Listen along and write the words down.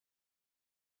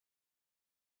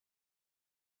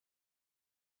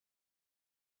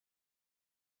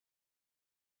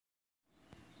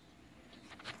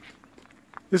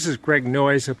This is Greg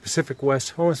Noyes of Pacific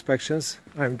West Home Inspections.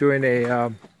 I'm doing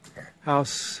a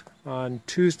house on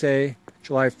Tuesday,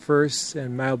 July 1st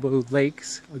in Malibu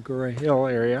Lakes, Agoura Hill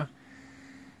area.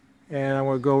 And I'm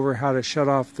going to go over how to shut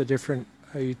off the different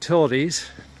utilities.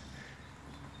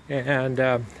 And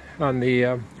on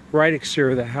the right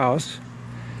exterior of the house,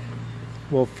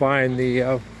 we'll find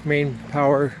the main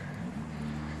power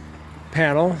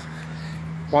panel,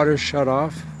 water shut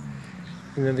off,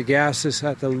 and then the gas is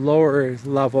at the lower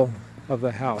level of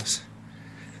the house,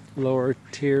 lower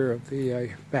tier of the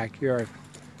backyard.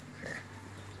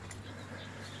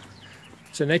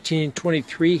 It's a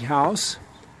 1923 house,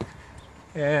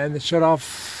 and to shut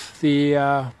off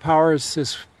the power is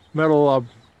this metal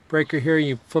breaker here.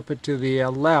 You flip it to the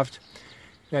left,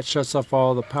 that shuts off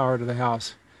all the power to the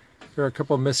house. There are a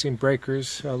couple of missing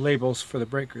breakers, labels for the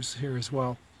breakers here as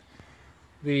well.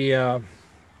 The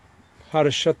how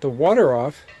to shut the water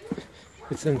off,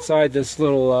 it's inside this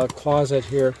little closet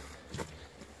here,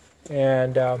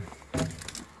 and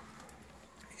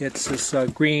it's this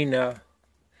green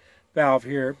valve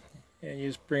here, and you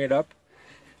just bring it up.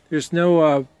 There's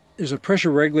no there's a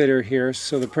pressure regulator here,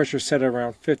 so the pressure is set at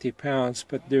around 50 pounds,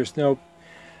 but there's no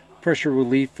pressure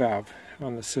relief valve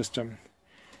on the system.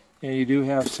 And you do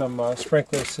have some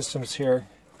sprinkler systems here,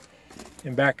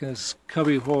 and back in this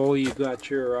cubby hole you've got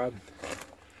your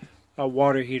a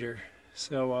water heater,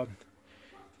 so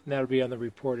that'll be on the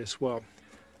report as well.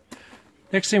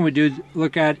 Next thing we do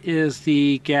look at is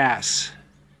the gas.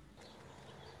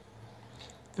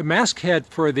 The mask head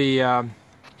for the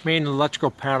main electrical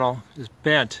panel is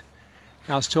bent.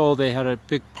 I was told they had a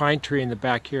big pine tree in the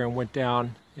back here and went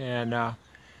down and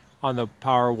on the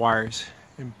power wires.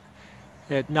 And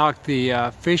it knocked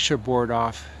the fascia board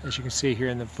off, as you can see here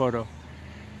in the photo.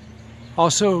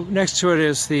 Also next to it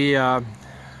is the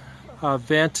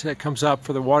vent that comes up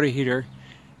for the water heater,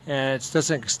 and it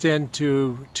doesn't extend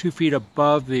to 2 feet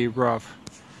above the roof.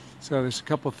 So there's a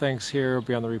couple things here will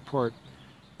be on the report.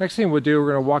 Next thing we'll do,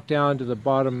 we're going to walk down to the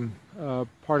bottom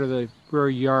part of the rear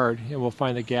yard, and we'll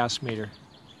find the gas meter.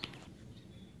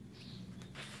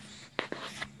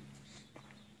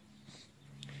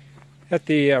 At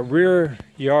the rear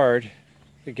yard,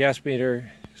 the gas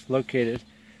meter is located,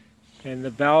 and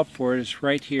the valve for it is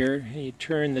right here. And you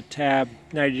turn the tab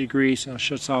 90 degrees and it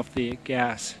shuts off the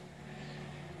gas.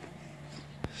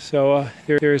 So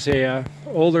there's a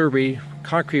older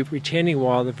concrete retaining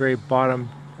wall at the very bottom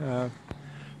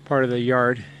part of the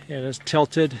yard, and it's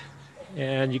tilted,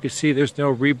 and you can see there's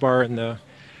no rebar in the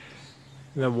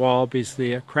wall because of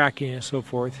the cracking and so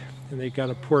forth, and they've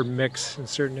got a poor mix in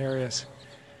certain areas.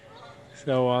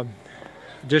 So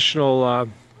additional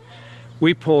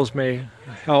weep holes may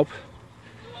help.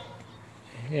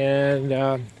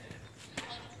 And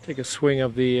take a swing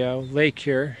of the lake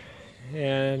here,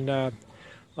 and on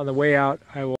the way out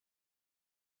I will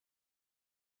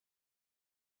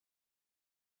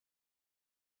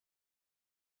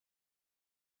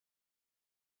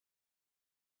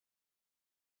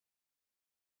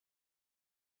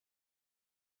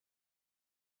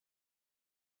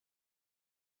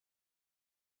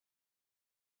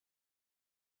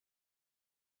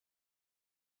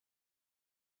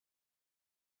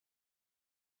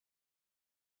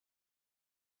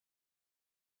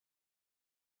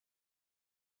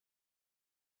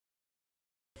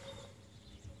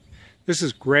This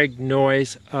is Greg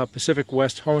Noyes, Pacific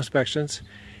West Home Inspections,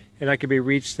 and I can be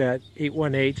reached at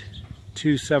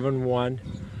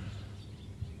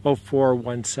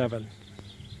 818-271-0417.